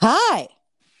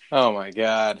Oh my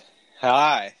god.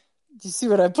 Hi. Do you see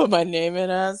what I put my name in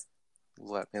as?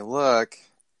 Let me look.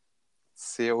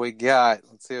 See what we got.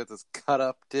 Let's see what this cut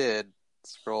up did.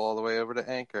 Scroll all the way over to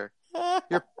Anchor.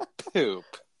 Your poop.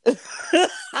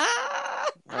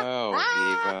 Oh,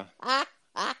 Eva.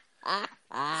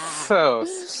 So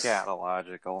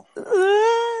scatological.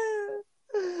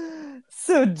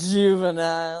 So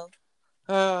juvenile.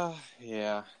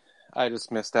 Yeah. I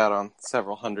just missed out on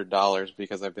several $100s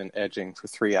because I've been edging for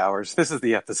 3 hours. This is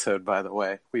the episode, by the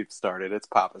way. We've started. It's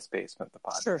Papa's Basement, the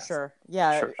podcast. Sure.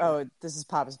 Yeah. Sure. Oh, this is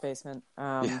Papa's Basement.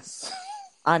 Yes.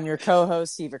 I'm your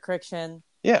co-host, Eva Criction.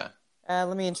 Yeah.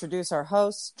 Let me introduce our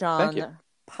host, Thank you. John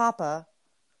Papa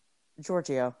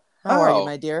Giorgio. How are you,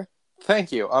 my dear?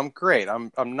 Thank you. I'm great.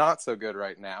 I'm not so good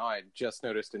right now. I just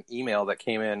noticed an email that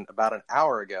came in about an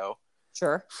hour ago.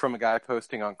 Sure. From a guy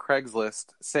posting on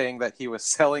Craigslist saying that he was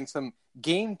selling some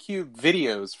GameCube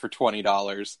videos for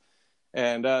 $20.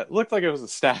 And it looked like it was a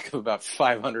stack of about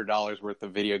 $500 worth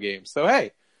of video games. So,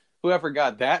 hey, whoever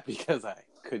got that because I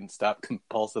couldn't stop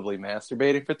compulsively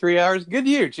masturbating for 3 hours, good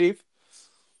year, Chief.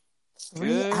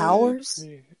 3 hours?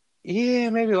 Yeah,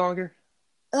 maybe longer.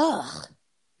 Ugh.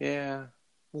 Yeah.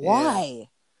 Why?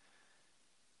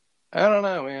 I don't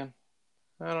know, man.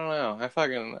 I don't know.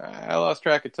 I lost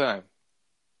track of time.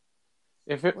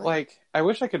 If it, I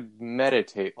wish I could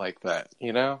meditate like that,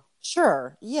 you know?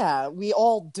 Sure, yeah, we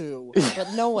all do,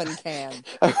 but no one can.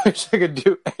 I wish I could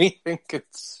do anything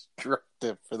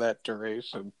constructive for that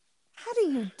duration. How do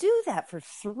you do that for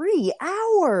 3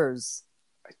 hours?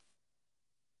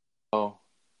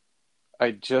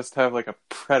 I just have like a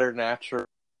preternatural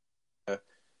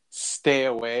stay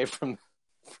away from...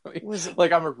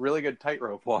 I'm a really good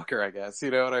tightrope walker, I guess.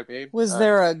 You know what I mean? Was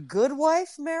there a Good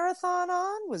Wife marathon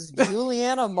on? Was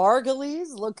Juliana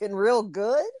Margulies looking real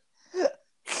good?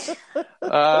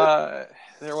 There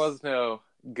was no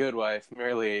Good Wife.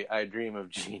 Merely I Dream of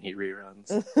Jeannie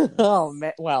reruns. Oh,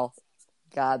 man. Well,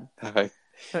 God. Are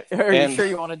you sure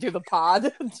you want to do the pod?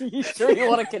 Are you sure you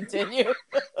want to continue?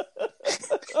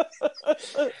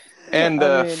 And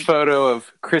a photo of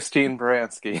Christine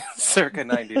Baranski, circa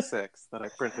 96, that I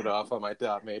printed off on my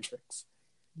dot matrix.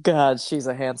 God, she's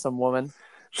a handsome woman.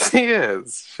 She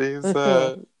is. She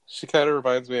kind of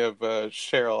reminds me of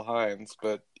Cheryl Hines,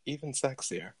 but even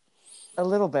sexier. A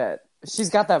little bit. She's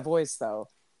got that voice, though.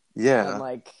 Yeah.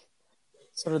 And,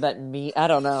 sort of that I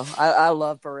don't know. I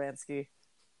love Baranski.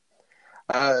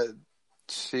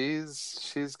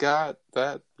 She's got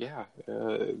that, yeah.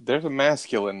 There's a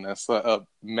masculineness, a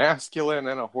masculine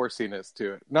and a horsiness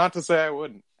to it. Not to say I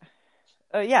wouldn't.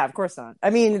 Yeah, of course not. I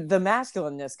mean, the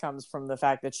masculineness comes from the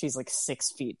fact that she's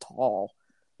 6 feet tall.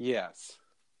 Yes.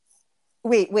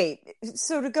 Wait.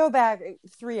 So to go back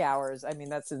 3 hours, I mean,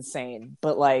 that's insane.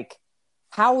 But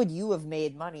how would you have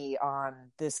made money on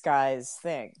this guy's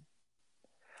thing?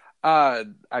 I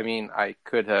mean, I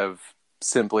could have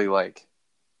simply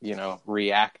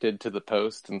reacted to the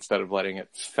post instead of letting it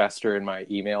fester in my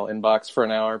email inbox for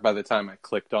an hour. By the time I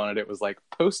clicked on it, it was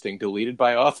posting deleted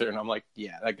by author. And I'm like,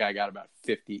 yeah, that guy got about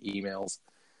 50 emails.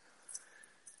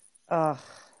 Ugh,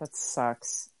 that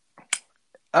sucks.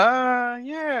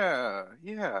 Yeah.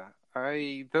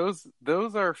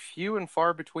 Those are few and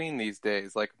far between these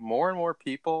days. More and more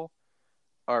people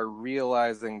are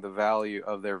realizing the value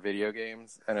of their video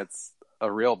games, and it's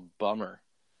a real bummer.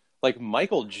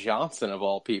 Michael Johnson, of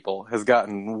all people, has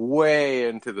gotten way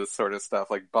into this sort of stuff,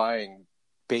 buying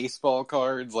baseball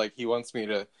cards. He wants me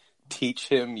to teach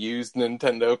him used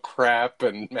Nintendo crap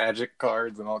and Magic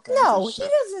cards and all kinds of shit.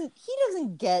 No, he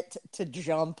doesn't get to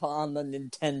jump on the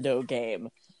Nintendo game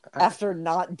after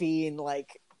not being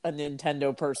a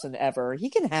Nintendo person ever. He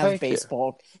can have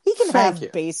baseball. He can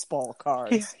have baseball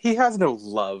cards. He has no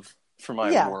love for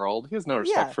my world. He has no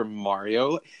respect for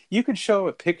Mario. You could show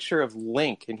a picture of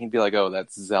Link and he'd be like, oh,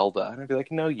 that's Zelda. And I'd be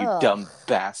like, no, you dumb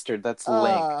bastard. That's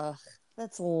Link.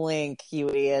 That's Link, you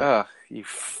idiot. Ugh, you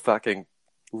fucking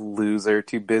loser.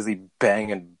 Too busy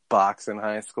banging box in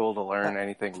high school to learn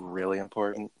anything really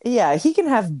important. Yeah, he can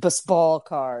have baseball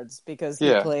cards because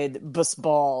he played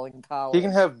baseball in college. He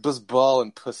can have baseball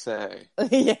and pussy.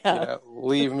 Yeah.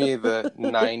 Leave me the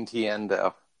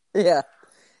 9-tiendo. Yeah.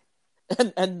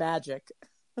 And magic.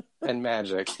 And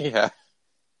magic, yeah.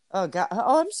 Oh, God.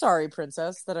 Oh, I'm sorry,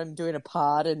 Princess, that I'm doing a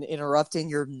pod and interrupting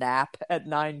your nap at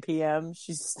 9 p.m.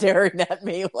 She's staring at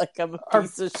me like I'm a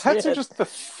piece of shit. Pets are just the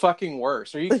fucking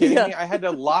worst. Are you kidding me? I had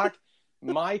to lock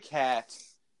my cat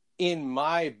in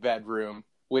my bedroom,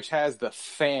 which has the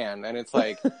fan, and it's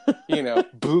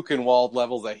Buchenwald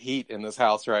levels of heat in this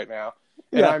house right now.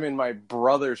 And I'm in my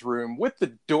brother's room with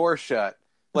the door shut.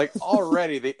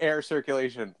 Already the air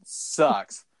circulation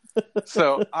sucks.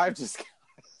 So I've just got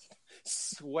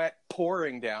sweat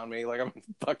pouring down me like I'm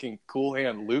fucking Cool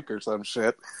Hand Luke or some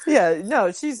shit. Yeah,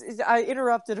 no, I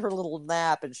interrupted her little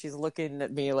nap and she's looking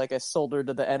at me like a soldier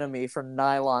to the enemy for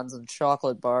nylons and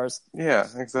chocolate bars. Yeah,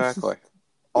 exactly.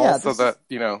 Yeah, Also that,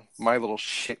 my little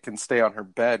shit can stay on her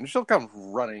bed and she'll come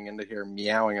running into here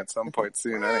meowing at some point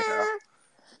soon anyhow.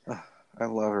 I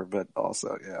love her, but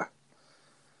also, yeah.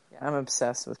 I'm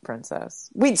obsessed with Princess.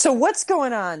 Wait, so what's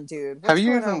going on, dude? What's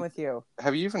going on with you?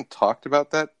 Have you even talked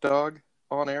about that dog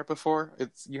on air before?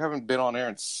 You haven't been on air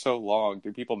in so long.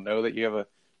 Do people know that you have a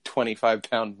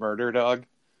 25-pound murder dog?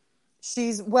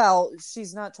 She's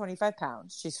not 25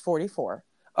 pounds. She's 44.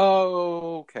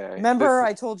 Oh, okay. Remember,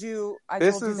 I told you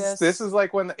this. This is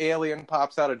like when the alien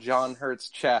pops out of John Hurt's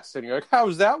chest, and you're like,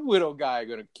 "How's that widow guy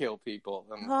going to kill people?"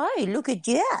 And, hi, look at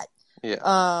that.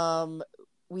 Yeah.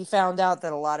 We found out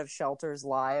that a lot of shelters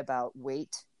lie about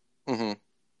weight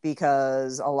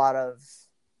because a lot of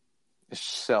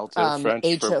shelter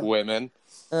French for women.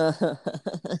 A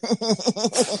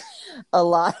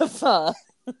lot of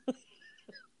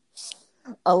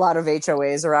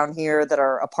HOAs around here that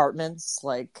are apartments,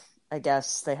 like I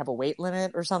guess they have a weight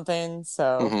limit or something.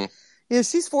 So yeah,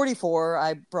 she's 44.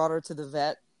 I brought her to the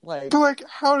vet. But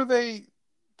how do they?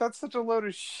 That's such a load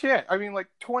of shit. I mean,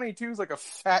 22 is like a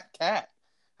fat cat.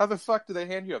 How the fuck do they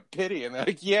hand you a pity and they're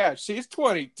like, yeah, she's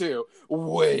 22.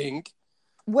 Wink.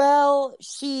 Well,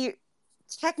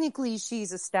 technically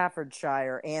she's a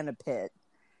Staffordshire and a pit.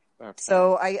 Okay.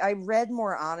 So I read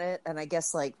more on it, and I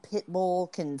guess pit bull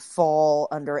can fall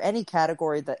under any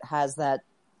category that has that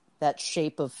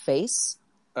shape of face.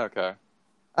 Okay.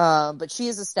 But she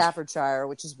is a Staffordshire,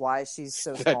 which is why she's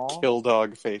so small. That kill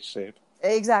dog face shape.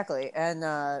 Exactly.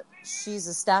 And she's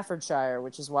a Staffordshire,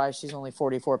 which is why she's only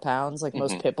 44 pounds.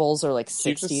 Most pit bulls are 60s.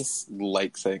 You just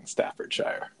like saying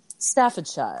Staffordshire.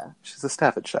 Staffordshire. She's a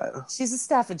Staffordshire. She's a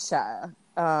Staffordshire.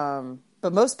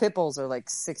 But most pit bulls are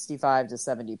 65 to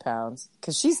 70 pounds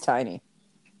because she's tiny.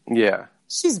 Yeah.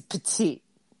 She's petite.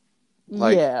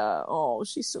 Yeah. Oh,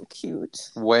 she's so cute.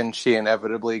 When she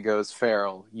inevitably goes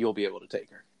feral, you'll be able to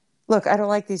take her. Look, I don't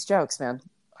like these jokes, man.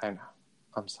 I know.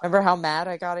 I'm sorry. Remember how mad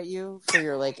I got at you for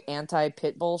your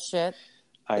anti-pit bull shit?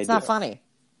 It's not funny.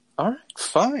 All right,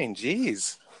 fine.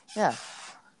 Jeez. Yeah.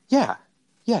 Yeah.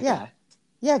 Yeah. Guy.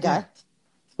 Yeah, guy. Yeah.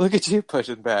 Look at you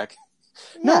pushing back.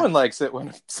 Yeah. No one likes it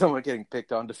when someone getting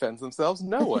picked on defends themselves.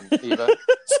 No one, Eva.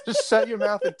 Just shut your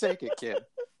mouth and take it, kid.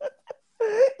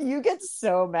 You get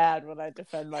so mad when I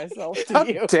defend myself to How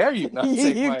you. How dare you not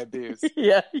take my abuse?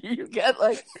 Yeah, you get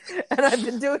and I've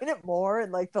been doing it more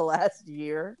in the last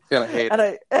year. And I hate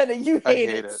it. And you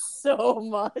hate it so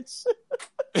much.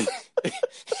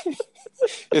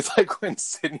 It's like when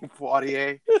Sidney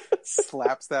Poitier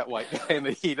slaps that white guy in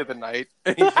the heat of the night,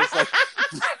 and he's just like,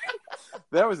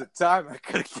 there was a time I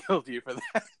could have killed you for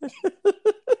that.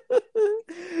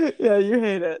 Yeah, you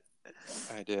hate it.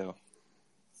 I do.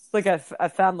 I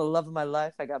found the love of my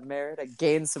life. I got married. I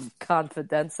gained some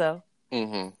confidenzo.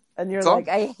 Mm-hmm. And you're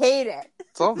I hate it.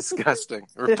 It's all disgusting,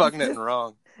 repugnant, and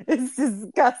wrong. It's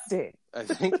disgusting. I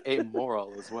think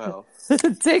amoral as well.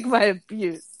 Take my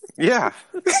abuse. Yeah.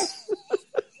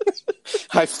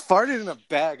 I farted in a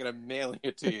bag and I'm mailing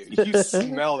it to you. You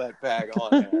smell that bag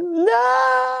on there.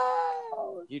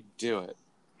 No! You do it.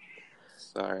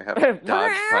 Sorry, I have to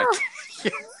dodge my...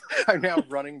 I'm now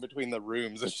running between the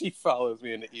rooms as she follows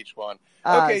me into each one.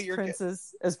 Okay,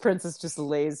 as Princess just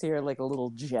lays here like a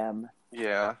little gem.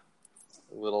 Yeah.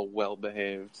 A little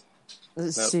well-behaved.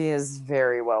 She is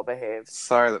very well-behaved.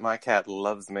 Sorry that my cat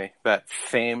loves me. That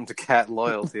famed cat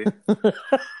loyalty.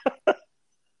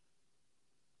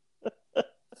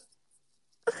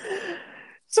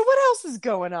 So what else is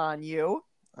going on, you?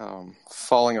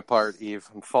 Falling apart, Eve.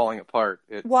 I'm falling apart.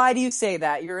 Why do you say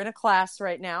that? You're in a class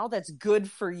right now. That's good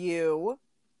for you.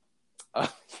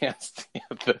 Yes.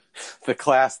 The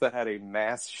class that had a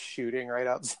mass shooting right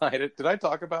outside it. Did I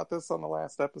talk about this on the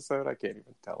last episode? I can't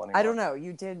even tell anymore. I don't know.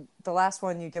 You did. The last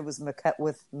one you did was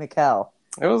with Mikkel.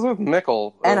 It was with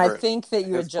Mikkel. And I think that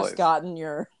you had just gotten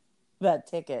that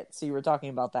ticket. So you were talking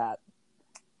about that.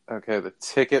 Okay, the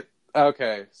ticket.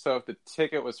 Okay, so if the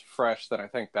ticket was fresh, then I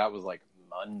think that was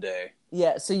Monday.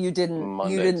 Yeah, so you didn't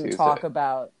Tuesday. talk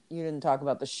about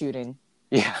the shooting.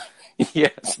 Yeah.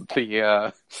 Yes,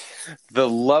 the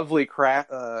lovely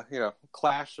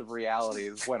clash of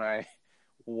realities when I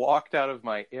walked out of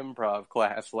my improv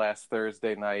class last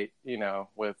Thursday night,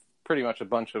 with pretty much a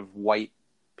bunch of white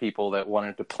people that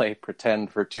wanted to play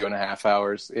pretend for 2.5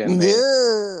 hours in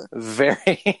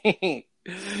very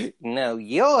no,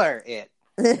 you're it.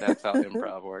 That's how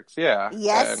improv works. Yeah.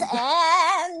 Yes,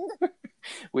 and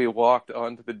we walked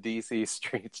onto the DC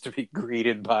streets to be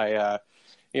greeted by,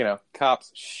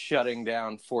 cops shutting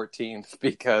down 14th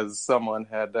because someone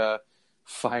had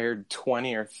fired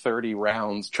 20 or 30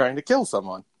 rounds trying to kill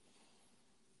someone.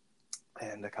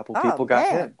 And a couple people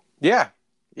got hit. Yeah.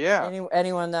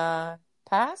 Anyone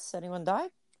pass? Anyone die?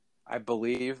 I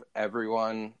believe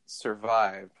everyone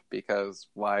survived because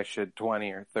why should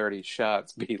 20 or 30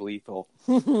 shots be lethal?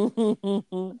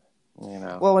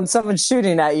 Well, when someone's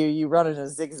shooting at you, you run in a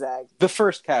zigzag. The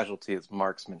first casualty is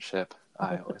marksmanship,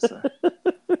 I always say.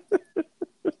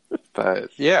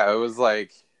 But yeah, it was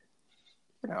like,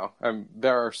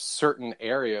 there are certain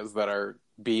areas that are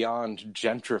beyond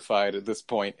gentrified at this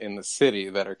point in the city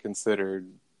that are considered,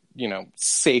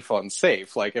 safe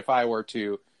unsafe. Like if I were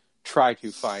to try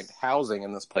to find housing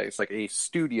in this place, like a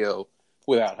studio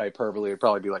without hyperbole, it'd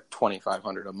probably be like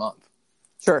 $2,500 a month.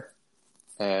 Sure.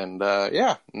 And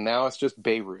now it's just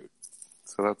Beirut,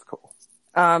 so that's cool.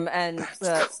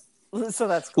 So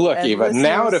that's cool. Look, Eva,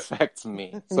 now it affects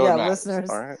me. So yeah, it matters, listeners.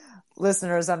 all right?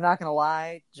 Listeners, I'm not gonna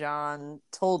lie. John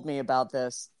told me about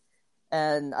this,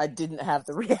 and I didn't have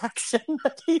the reaction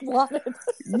that he wanted.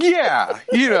 Yeah,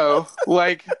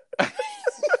 like,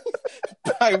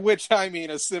 by which I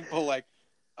mean a simple like,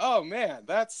 oh man,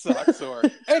 that sucks, or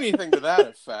anything to that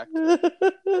effect.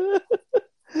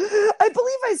 I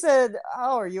believe I said,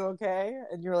 "Oh, are you okay?"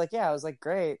 And you were like, "Yeah." I was like,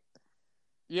 "Great."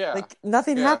 Yeah. Like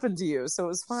nothing happened to you, so it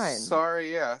was fine.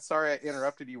 Sorry I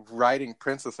interrupted you riding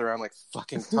Princess around like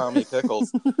fucking Tommy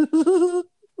Pickles.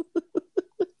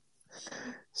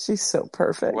 She's so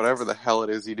perfect. Whatever the hell it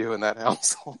is you do in that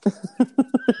household.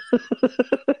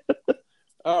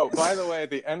 Oh, by the way, at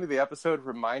the end of the episode,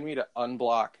 remind me to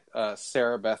unblock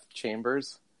Sarah Beth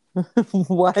Chambers.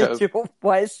 Why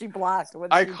is she blocked?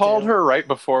 I called her right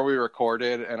before we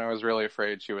recorded, and I was really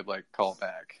afraid she would call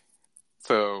back.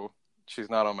 So she's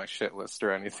not on my shit list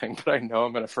or anything, but I know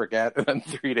I'm going to forget, and then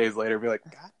 3 days later be like,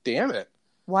 God damn it.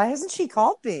 Why hasn't she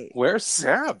called me? Where's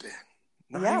Sarah been?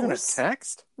 Not even a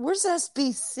text? Where's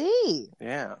SBC?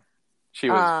 Yeah. She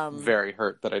was very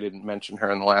hurt that I didn't mention her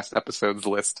in the last episode's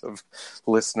list of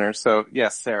listeners. So,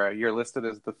 yes, Sarah, you're listed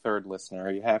as the third listener.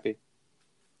 Are you happy?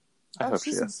 I hope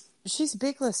she is. She's a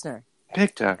big listener.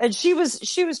 Big time. And she was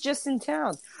just in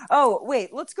town. Oh,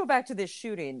 wait, let's go back to this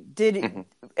shooting. Did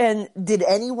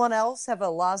anyone else have a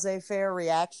laissez-faire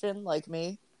reaction like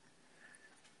me?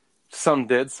 Some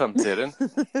did, some didn't.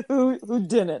 Who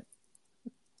didn't?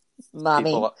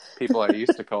 Mommy. People I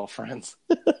used to call friends.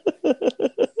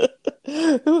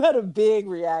 Who had a big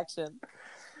reaction?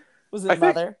 Was it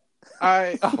Mother?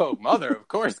 Mother, of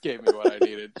course, gave me what I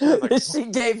needed. She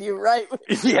gave you right.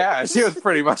 Yeah, she was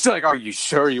pretty much like, are you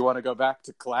sure you want to go back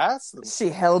to class? And she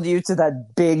held you to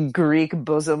that big Greek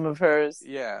bosom of hers.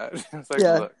 Yeah. It's like,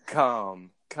 look,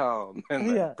 calm. And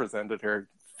then presented her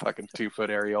fucking 2-foot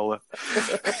areola.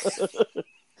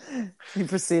 You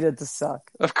proceeded to suck.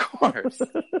 Of course.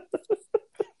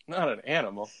 Not an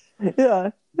animal. Yeah.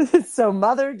 So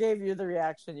Mother gave you the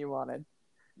reaction you wanted.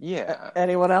 Yeah.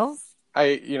 Anyone else?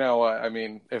 You know what? I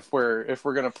mean, if we're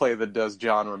gonna play the does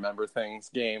John remember things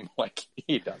game,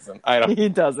 he doesn't. He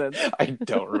doesn't. I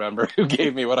don't remember who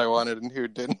gave me what I wanted and who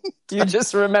didn't. You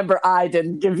just remember I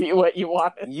didn't give you what you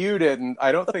wanted. You didn't.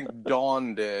 I don't think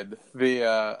Dawn did.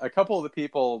 A couple of the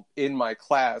people in my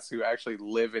class who actually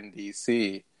live in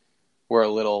DC were a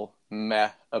little meh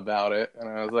about it, and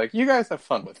I was like, you guys have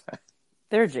fun with that.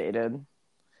 They're jaded.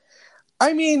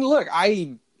 I mean, look,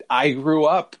 I grew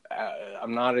up,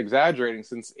 I'm not exaggerating,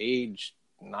 since age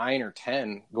 9 or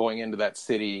 10, going into that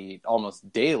city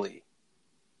almost daily,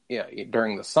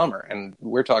 during the summer. And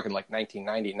we're talking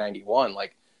 1990, 91.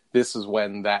 This is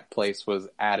when that place was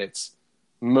at its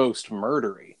most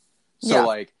murdery.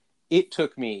 So, it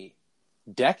took me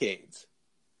decades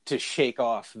to shake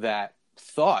off that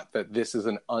thought that this is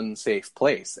an unsafe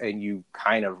place. And you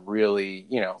kind of really,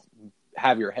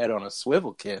 have your head on a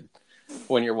swivel, kid,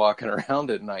 when you're walking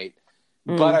around at night.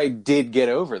 But I did get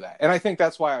over that. And I think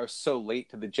that's why I was so late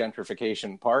to the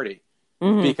gentrification party.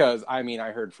 Mm-hmm. Because, I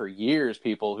heard for years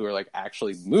people who are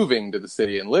actually moving to the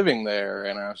city and living there.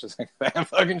 And I was just like, that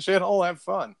fucking shithole, have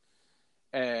fun.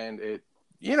 And it,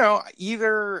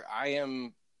 either I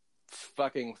am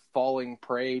fucking falling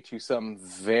prey to some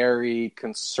very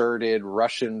concerted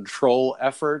Russian troll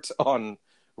effort on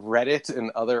Reddit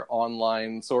and other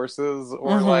online sources,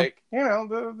 or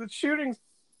the shootings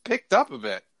picked up a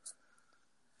bit.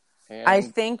 And I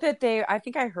think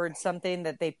I heard something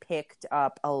that they picked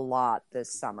up a lot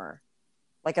this summer.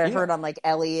 I heard on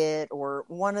Elliot or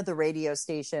one of the radio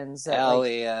stations.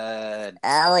 Elliot.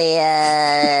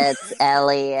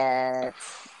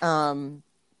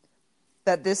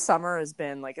 that this summer has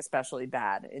been like especially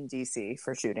bad in DC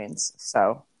for shootings.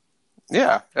 So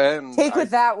yeah, and take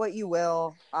with that what you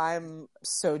will. I'm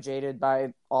so jaded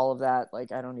by all of that.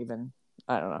 Like I don't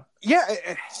know.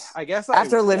 Yeah, I guess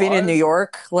after living in New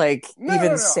York, like no.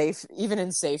 even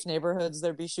in safe neighborhoods,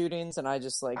 there'd be shootings, and I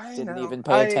just like didn't even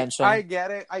pay I attention.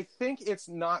 get it. I think it's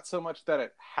not so much that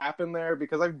it happened there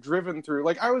because I've driven through.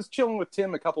 Like I was chilling with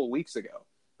Tim a couple of weeks ago,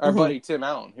 our buddy Tim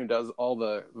Allen, who does all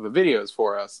the videos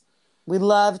for us. We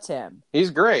love Tim. He's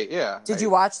great. Yeah. Did you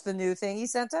watch the new thing he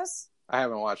sent us? I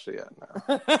haven't watched it yet.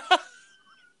 No.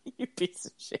 You piece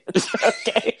of shit.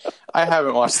 Okay. I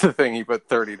haven't watched the thing he put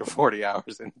 30 to 40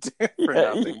 hours into for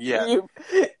nothing yet.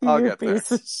 I'll get there.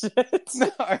 Piece of shit.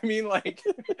 No, I mean, like,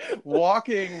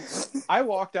 I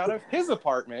walked out of his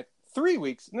apartment 5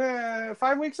 weeks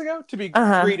ago to be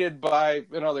greeted by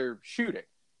another shooting.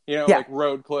 You know, like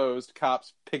road closed,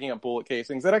 cops picking up bullet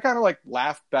casings. And I kind of like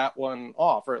laughed that one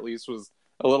off, or at least was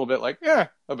a little bit like,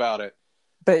 about it.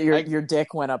 But your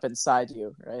dick went up inside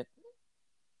you, right?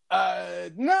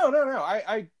 No.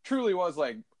 I truly was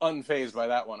like unfazed by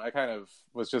that one. I kind of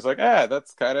was just like,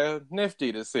 that's kind of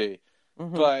nifty to see.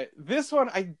 Mm-hmm. But this one,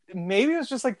 maybe it was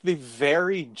just like the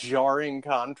very jarring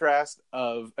contrast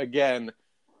of, again,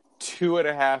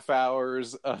 2.5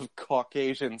 hours of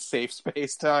Caucasian safe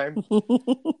space time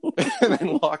and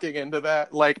then walking into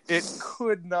that. Like, it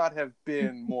could not have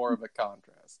been more of a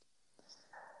contrast.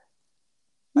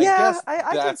 Yeah,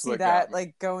 I can see that.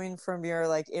 Like going from your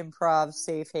like improv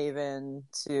safe haven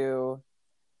to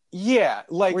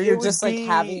like where you're just like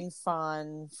having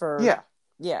fun for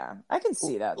yeah, I can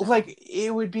see that. Now. Like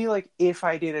it would be like if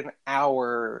I did an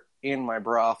hour in my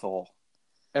brothel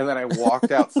and then I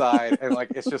walked outside and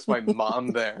like it's just my mom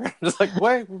there. I'm just like,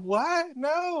 wait, what?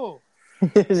 No.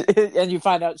 And you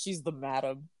find out she's the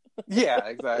madam. Yeah,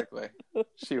 exactly.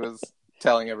 She was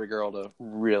telling every girl to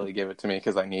really give it to me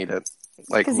because I need it.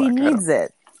 Like, because he needs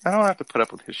it. I don't have to put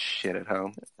up with his shit at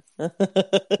home.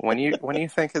 When you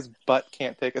think his butt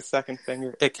can't take a second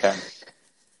finger, it can.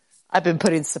 I've been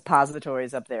putting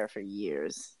suppositories up there for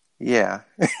years. Yeah.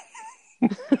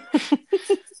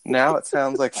 Now it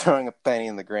sounds like throwing a penny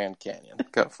in the Grand Canyon.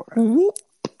 Go for it.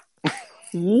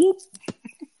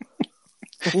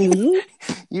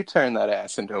 You turn that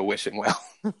ass into a wishing well.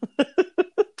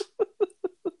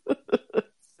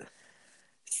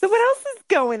 So what else is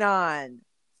going on?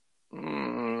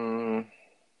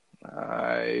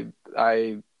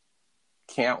 I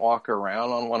can't walk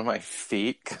around on one of my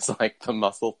feet because like the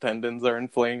muscle tendons are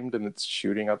inflamed and it's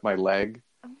shooting up my leg.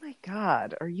 Oh my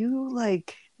God. Are you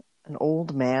like an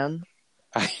old man?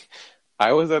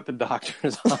 I was at the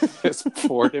doctor's office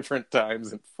 4 different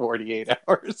times in 48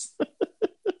 hours.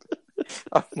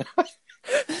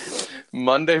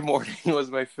 Monday morning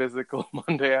was my physical.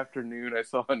 Monday afternoon, I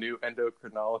saw a new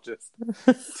endocrinologist.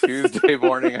 Tuesday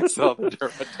morning, I saw the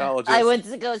dermatologist. I went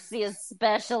to go see a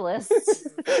specialist.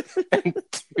 And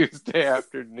Tuesday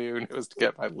afternoon, it was to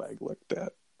get my leg looked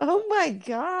at. Oh my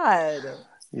God.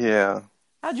 Yeah.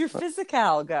 How'd your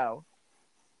physical go?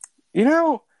 You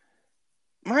know,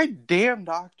 my damn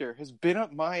doctor has been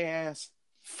up my ass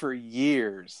for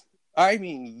years. I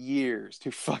mean years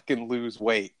to fucking lose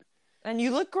weight. And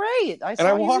you look great.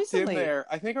 I walked in there,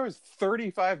 I think I was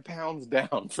 35 pounds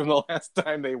down from the last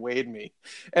time they weighed me.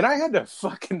 And I had to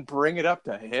fucking bring it up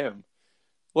to him.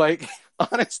 Like,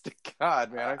 honest to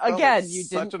God, man. I felt like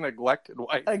such a neglected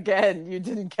wife. Again, you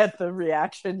didn't get the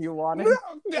reaction you wanted.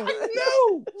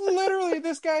 No, literally,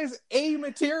 this guy's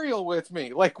A-material with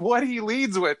me. Like, what he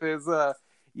leads with is, if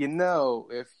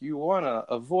you want to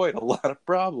avoid a lot of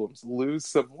problems, lose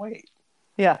some weight.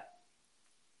 Yeah.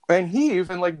 And he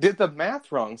even, like, did the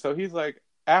math wrong. So he's like,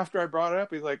 after I brought it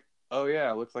up, he's like, oh, yeah,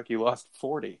 it looks like you lost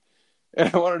 40.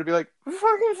 And I wanted to be like,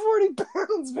 fucking 40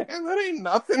 pounds, man. That ain't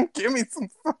nothing. Give me some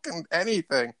fucking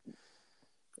anything.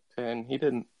 And he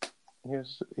didn't.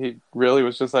 He really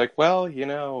was just like, well,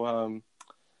 I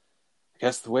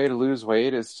guess the way to lose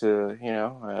weight is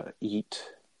to, eat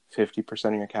 50%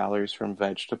 of your calories from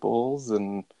vegetables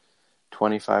and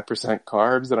 25%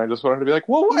 carbs. And I just wanted to be like,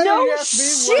 well, why don't you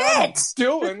ask me what I'm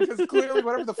doing? Because clearly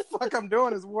whatever the fuck I'm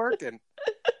doing is working.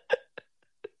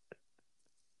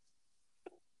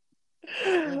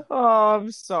 Oh,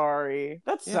 I'm sorry.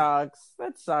 That sucks.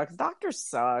 Doctors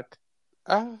suck.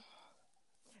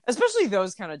 Especially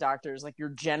those kind of doctors, like your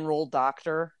general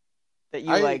doctor that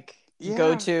you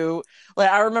go to. Like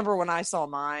I remember when I saw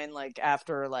mine, like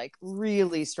after like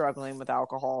really struggling with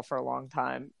alcohol for a long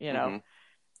time,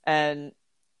 and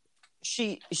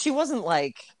she wasn't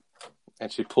like.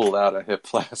 And she pulled out a hip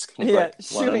flask. And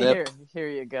here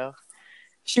you go.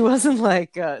 She wasn't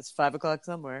like it's 5:00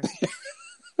 somewhere.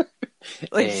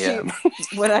 Like AM.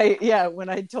 when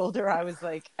I told her I was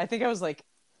like, I think I was like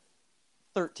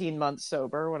 13 months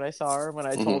sober when I saw her. When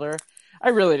I told her, I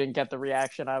really didn't get the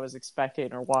reaction I was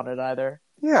expecting or wanted either.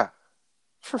 Yeah.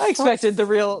 I expected the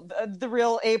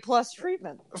real A+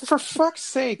 treatment. For fuck's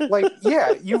sake, like,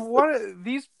 yeah, you want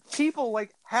these people,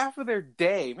 like, half of their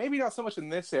day, maybe not so much in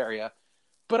this area,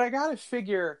 but I gotta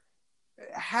figure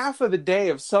half of the day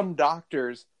of some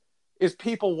doctors is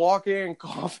people walking in,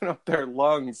 coughing up their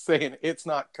lungs, saying, it's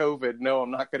not COVID, no, I'm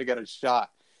not gonna get a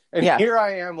shot. And here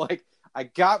I am, like, I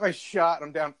got my shot,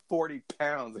 I'm down 40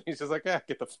 pounds, and he's just like,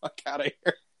 get the fuck out of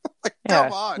here. Like,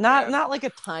 come on, not like a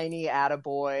tiny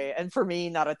attaboy, and for me,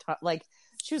 not like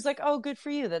she was like, "Oh, good for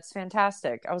you, that's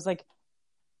fantastic." I was like,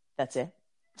 "That's it."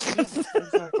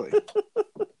 Exactly.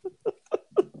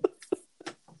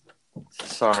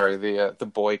 Sorry,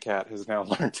 the boy cat has now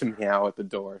learned to meow at the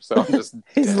door, so I'm just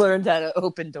he's learned how to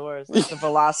open doors like the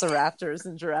velociraptors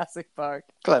in Jurassic Park.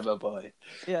 Clever boy.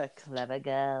 Yeah, clever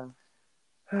girl.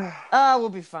 We'll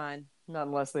be fine, not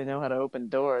unless they know how to open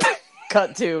doors.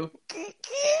 Cut to.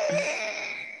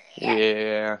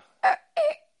 Yeah.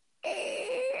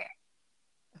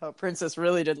 Oh, Princess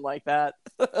really didn't like that.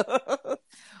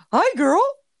 Hi, girl.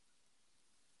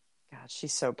 God,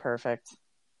 she's so perfect.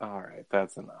 All right,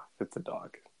 that's enough. It's a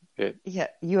dog. Yeah,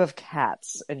 you have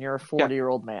cats, and you're a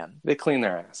 40-year-old man. They clean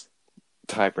their ass.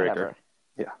 Tiebreaker. Whatever.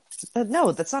 Yeah.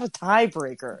 No, that's not a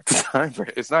tiebreaker.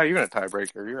 It's not even a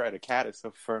tiebreaker. You're right. A cat is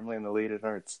so firmly in the lead, it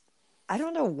hurts. I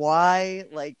don't know why,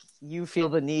 like, you feel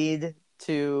the need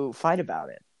to fight about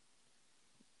it.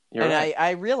 You're right.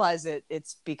 I realize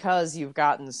it's because you've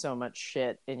gotten so much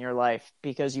shit in your life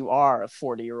because you are a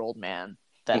 40-year-old man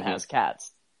that has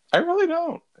cats. I really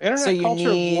don't. Internet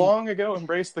culture long ago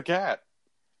embraced the cat.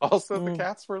 Also, the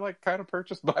cats were, like, kind of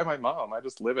purchased by my mom. I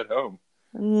just live at home.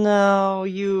 No,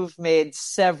 you've made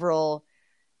several...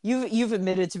 You've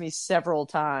admitted to me several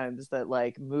times that,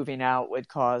 like, moving out would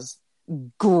cause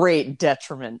great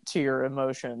detriment to your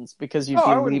emotions because you'd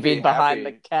be leaving behind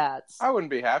the cats. I wouldn't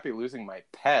be happy losing my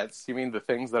pets. You mean the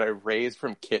things that I raised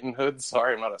from kittenhood?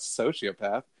 Sorry, I'm not a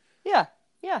sociopath. Yeah.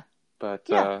 But,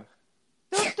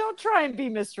 Don't try and be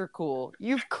Mr. Cool.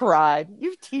 You've cried.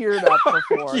 You've teared up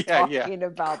before talking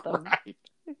about them. Right.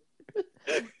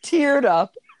 Teared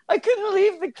up. I couldn't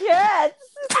leave the cats.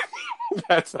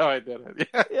 That's how I did it.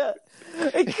 Yeah.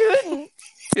 I couldn't.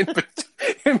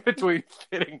 In between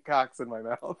fitting cocks in my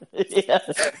mouth. Yeah.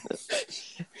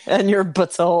 And your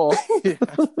butthole.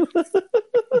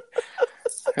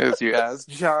 As you asked,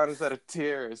 John, is that a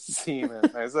tear or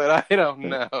semen? I said, I don't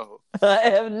know. I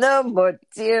have no more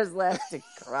tears left to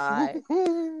cry.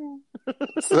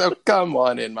 So come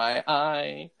on in my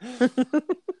eye.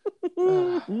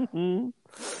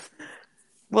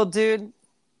 Well, dude.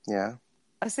 Yeah.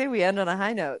 I say we end on a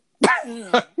high note.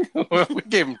 Well, we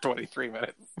gave him 23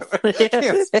 minutes. We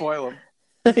can't spoil him.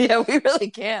 Yeah, we really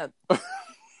can't.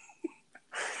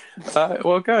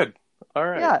 Well, good. All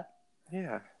right.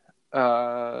 Yeah.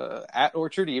 At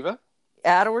Orchard Eva.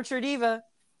 At Orchard Eva.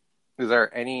 Is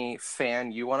there any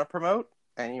fan you want to promote?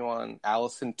 Anyone?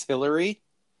 Allison Tillery?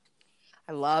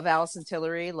 I love Allison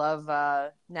Tillery.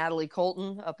 Love Natalie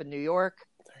Colton up in New York.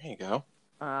 There you go.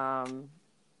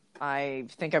 I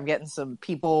think I'm getting some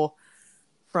people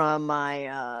from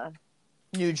my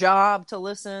new job to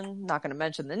listen. Not going to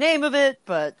mention the name of it,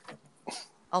 but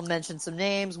I'll mention some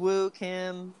names. Woo,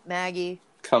 Kim, Maggie.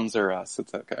 Comes or us.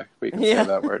 It's okay. We can say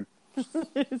that word.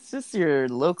 It's just your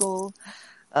local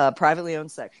privately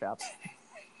owned sex shop.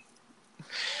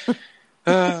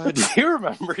 Do you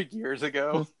remember years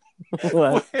ago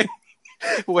What?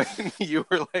 when you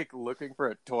were like looking for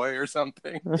a toy or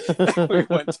something? We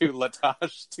went to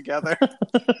Latache together.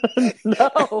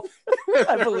 No,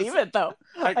 I believe it though.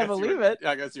 I believe it.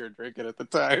 I guess you were drinking at the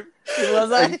time.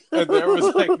 Was I? And there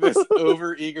was like this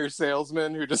overeager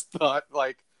salesman who just thought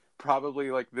like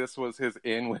probably like this was his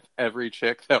in with every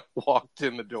chick that walked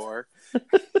in the door.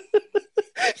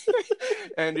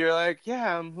 And you're like,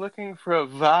 yeah, I'm looking for a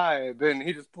vibe. And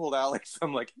he just pulled out like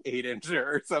some like 8-incher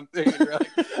or something. And you're like,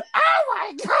 oh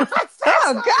my God.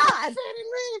 Oh God.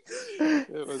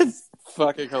 It was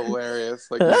fucking hilarious.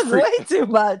 Like, that's way too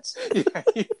much. Yeah,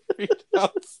 he freaked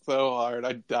out so hard.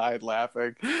 I died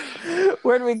laughing.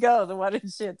 Where'd we go? The one in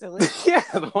Chantilly? Yeah,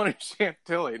 the one in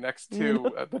Chantilly next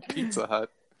to the Pizza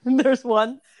Hut. There's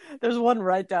one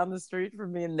right down the street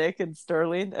from me and Nick and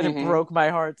Sterling, and it broke my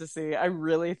heart to see. I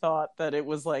really thought that it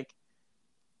was like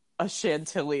a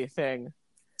Chantilly thing.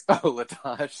 Oh,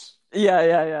 Latache.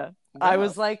 Yeah. Wow. I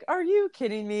was like, are you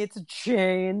kidding me? It's a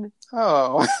chain.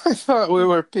 Oh, I thought we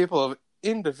were people of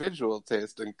individual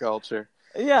taste and culture.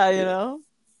 Yeah, you know?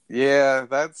 Yeah,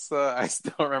 that's. I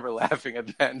still remember laughing at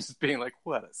that and just being like,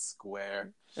 "What a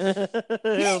square."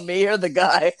 Me or the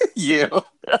guy? You.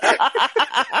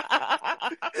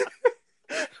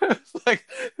 Like,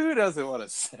 who doesn't want to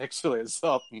sexually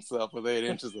assault himself with 8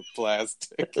 inches of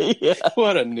plastic? Yeah.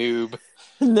 What a noob.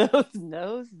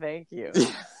 No, thank you.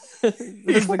 This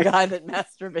is the guy that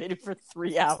masturbated for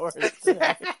 3 hours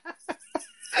today.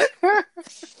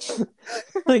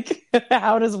 Like,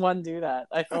 how does one do that?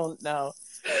 I don't know.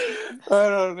 I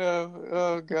don't know.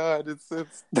 Oh God, it's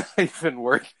not even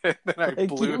worth it. Then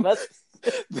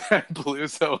I blew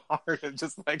so hard and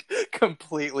just like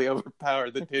completely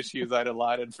overpowered the tissues I'd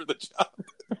allotted for the job.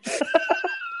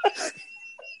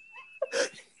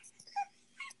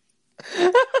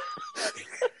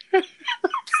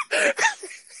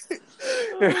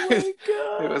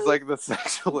 It was like the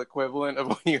sexual equivalent of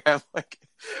when you have like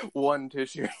one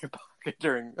tissue in your pocket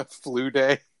during a flu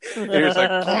day. And you're just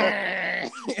like,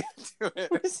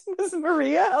 was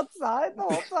Maria outside the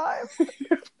whole time?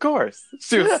 Of course.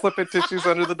 She was slipping tissues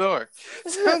under the door.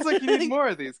 Sounds like you need more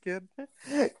of these, kid.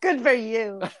 Good for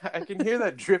you. I can hear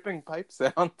that dripping pipe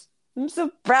sound. I'm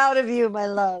so proud of you, my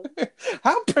love.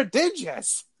 How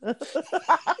prodigious. Of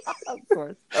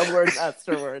course. A word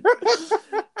master word.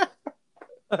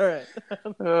 All right.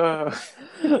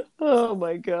 Oh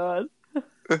my God.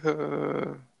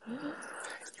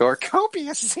 Your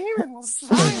copious semen will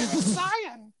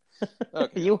Zion.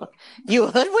 Okay. You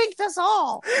hoodwinked us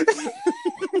all.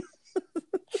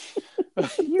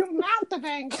 You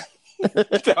mountebank.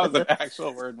 That was an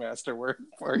actual word master word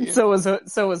for you. So was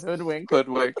hoodwink.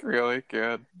 Hoodwink, really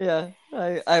good. Yeah,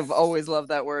 I've always loved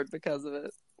that word because of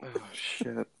it. Oh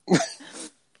shit.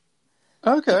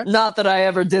 Okay. Not that I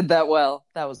ever did that well.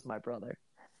 That was my brother.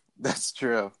 That's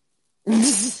true.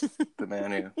 The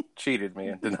man who cheated me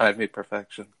and denied me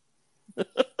perfection.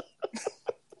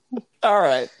 All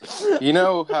right. You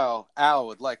know how Al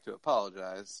would like to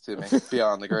apologize to me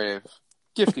beyond the grave,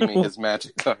 gifting me his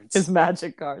magic cards. His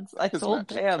magic cards. I told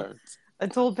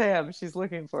Pam she's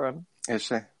looking for him. Is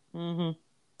she? Mm-hmm.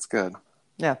 It's good.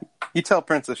 Yeah. You tell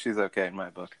Princess she's okay in my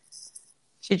book.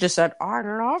 She just said, "I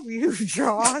love you,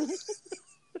 John."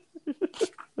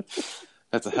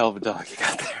 That's a hell of a dog you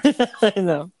got there. I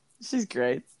know. She's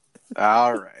great.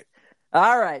 All right.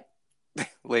 All right.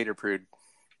 Later, prude.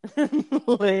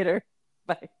 Later.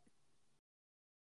 Bye.